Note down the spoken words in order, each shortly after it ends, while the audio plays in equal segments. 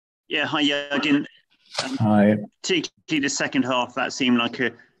Yeah, hi Jurgen. Hi. Particularly the second half, that seemed like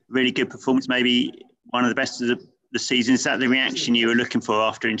a really good performance, maybe one of the best of the season. Is that the reaction you were looking for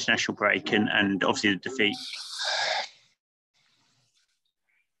after international break and obviously the defeat?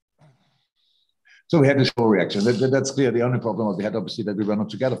 So we had a show reaction. That's clear. The only problem we had, obviously, that we were not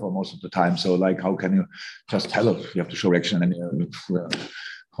together for most of the time. So, how can you just tell us you have to show reaction? And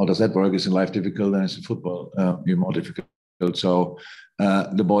how does that work? Is in life difficult, and it's in football you're more difficult. So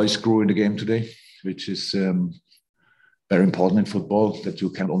the boys grew in the game today, which is very important in football, that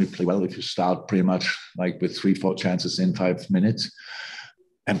you can only play well if you start pretty much like with 3-4 chances in 5 minutes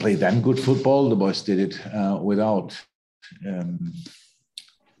and play then good football. The boys did it without.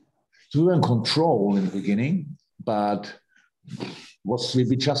 We were in control in the beginning, but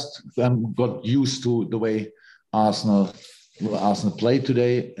we just got used to the way Arsenal played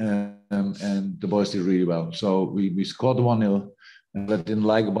today, and the boys did really well. So we scored 1-0. And what I didn't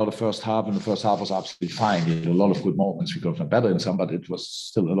like about the first half, and the first half was absolutely fine. You know, a lot of good moments. We could have done better in some, but it was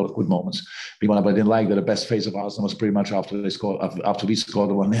still a lot of good moments. But I didn't like that the best phase of Arsenal was pretty much after we scored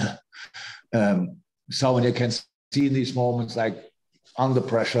the 1-0. So when you can see in these moments, like under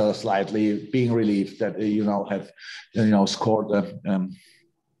pressure, slightly being relieved that have scored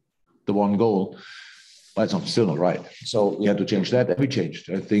the one goal, but it's still not right. So we had to change that, and we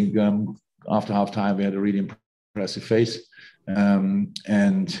changed. I think after half time we had a really impressive phase.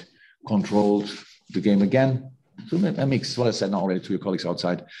 And controlled the game again. So a mix, what I said already to your colleagues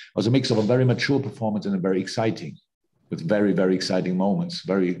outside, was a mix of a very mature performance and a very exciting, with very, very exciting moments,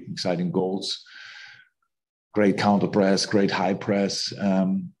 very exciting goals, great counter press, great high press,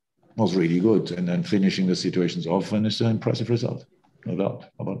 was really good. And then finishing the situations off, and it's an impressive result. No doubt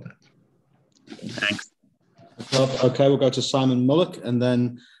about that. Thanks. Okay, we'll go to Simon Mullock, and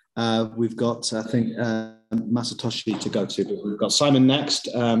then we've got, I think, Masatoshi to go to. But we've got Simon next,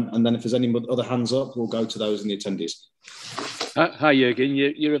 and then if there's any other hands up, we'll go to those in the attendees. Hi, Jurgen.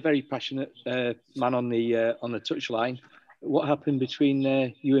 You're a very passionate man on the touchline. What happened between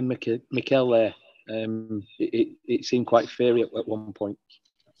you and Mikel there? It seemed quite fiery at one point.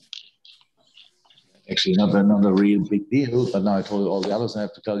 Actually, not a real big deal, but now I told all the others, I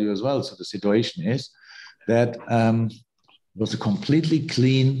have to tell you as well. So the situation is that it was a completely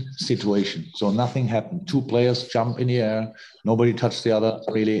clean situation. So nothing happened. 2 players jump in the air. Nobody touched the other,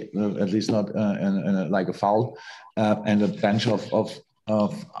 really, at least not like a foul. And the bench of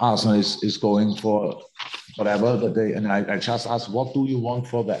Arsenal is going for whatever. And I just asked, what do you want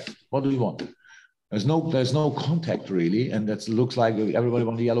for that? What do you want? There's no contact really, and that looks like everybody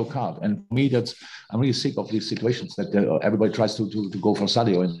wants a yellow card. And for me, I'm really sick of these situations that everybody tries to go for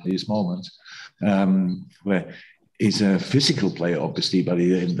Sadio in these moments, where he's a physical player, obviously, but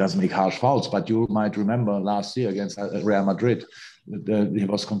he doesn't make harsh fouls. But you might remember last year against Real Madrid, he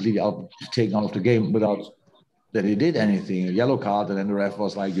was completely taken out of the game without that he did anything. A yellow card, and then the ref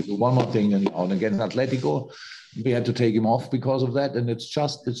was like, "You do one more thing," and against Atletico, we had to take him off because of that, and it's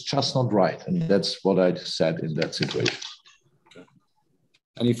just not right. And that's what I said in that situation.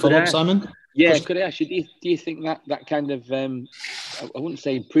 Any follow-up, Simon? Yeah, could I ask you, do you think that kind of, I wouldn't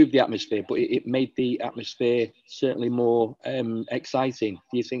say improved the atmosphere, but it made the atmosphere certainly more exciting?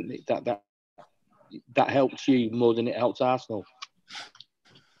 Do you think that helped you more than it helped Arsenal?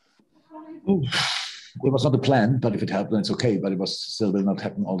 Ooh. It was not a plan, but if it helped, then it's okay. But it still will not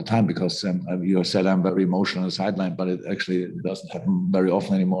happen all the time because you said I'm very emotional on the sideline, but it actually doesn't happen very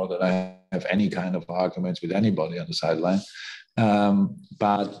often anymore that I have any kind of arguments with anybody on the sideline.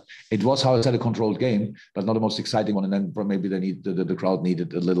 But it was, how I said, a controlled game, but not the most exciting one. And then maybe the crowd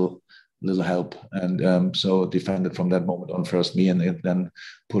needed a little help, and so defended from that moment on first me, and then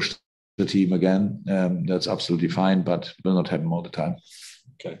pushed the team again. That's absolutely fine, but it will not happen all the time.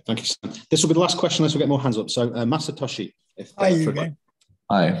 Okay, thank you, Sam. This will be the last question unless we get more hands up. So, Masatoshi.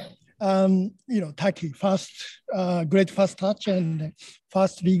 Hi. Taki, great first touch and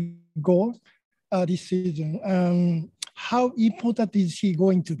first league goal this season. How important is he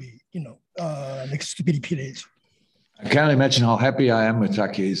going to be, next period? I can't imagine how happy I am with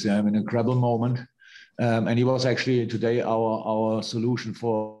Taki. It's an incredible moment. And he was actually today our solution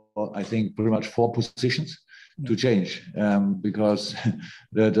for, I think, pretty much 4 positions to change, because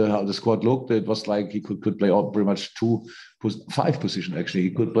how the squad looked, it was like he could play all pretty much 5 positions actually.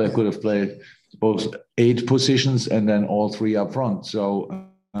 He could have played both 8 positions and then all 3 up front. So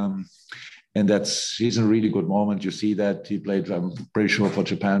and he's in a really good moment. You see that he played, I'm pretty sure, for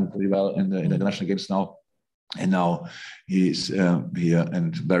Japan pretty well in the international games now. And now he's here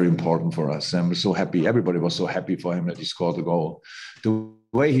and very important for us. And we're so happy. Everybody was so happy for him that he scored the goal. The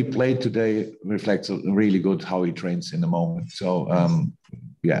way he played today reflects really good how he trains in the moment. So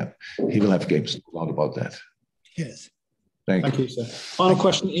he will have games. No doubt about that. Yes. Thank you, sir. Final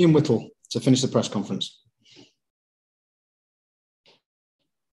question, Ian Whittle, to finish the press conference.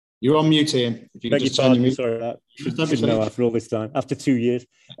 You're on mute, Ian. If you could just turn your mute. Sorry, that should know after all this time, after 2 years.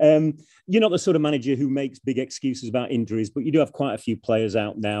 You're not the sort of manager who makes big excuses about injuries, but you do have quite a few players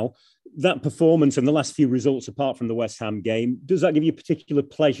out now. That performance and the last few results, apart from the West Ham game, does that give you particular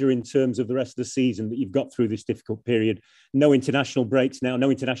pleasure in terms of the rest of the season that you've got through this difficult period? No international breaks now,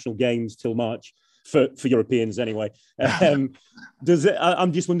 no international games till March. For Europeans anyway. I'm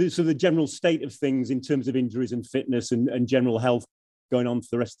just wondering, so the general state of things in terms of injuries and fitness and general health going on for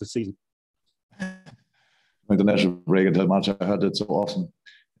the rest of the season. International break until March, I heard it so often.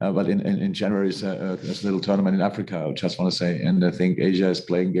 But in January, there's a little tournament in Africa, I just want to say. And I think Asia is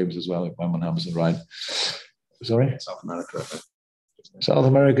playing games as well, if my numbers are right. Sorry? South America. South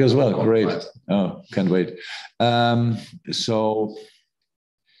America as well. Great. Oh, can't wait.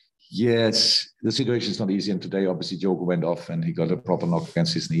 Yes, the situation is not easy. And today, obviously, Joko went off and he got a proper knock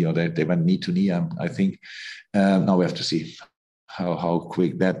against his knee, or they went knee to knee, I think. Now we have to see how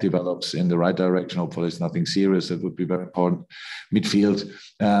quick that develops in the right direction. Hopefully, it's nothing serious. That would be very important. Midfield.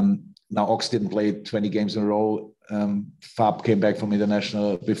 Now, Ox didn't play 20 games in a row. Fab came back from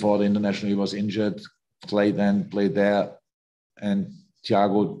international. Before the international, he was injured. Played there. And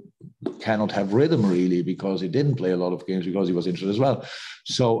Thiago cannot have rhythm really because he didn't play a lot of games because he was injured as well.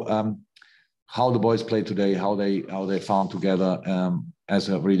 So how the boys played today, how they found together as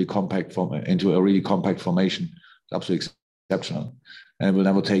a really compact into a really compact formation, is absolutely exceptional. And we'll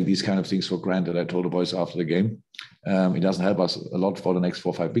never take these kind of things for granted. I told the boys after the game, it doesn't help us a lot for the next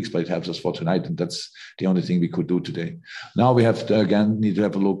 4 or 5 weeks, but it helps us for tonight, and that's the only thing we could do today. Now we have to, need to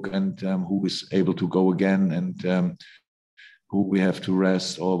have a look and who is able to go again and who we have to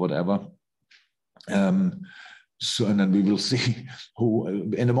rest or whatever. So, and then we will see who,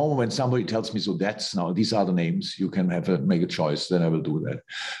 in the moment when somebody tells me, so that's now, these are the names, you can make a choice, then I will do that.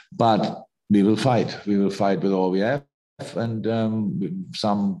 But we will fight. We will fight with all we have. And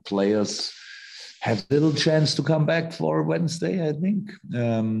some players have little chance to come back for Wednesday, I think.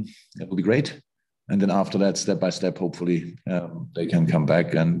 That will be great. And then after that, step by step, hopefully they can come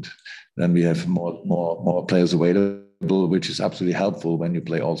back, and then we have more players available, which is absolutely helpful when you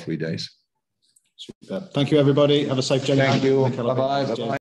play all 3 days. Super. Thank you, everybody. Have a safe journey. Thank you. Bye-bye.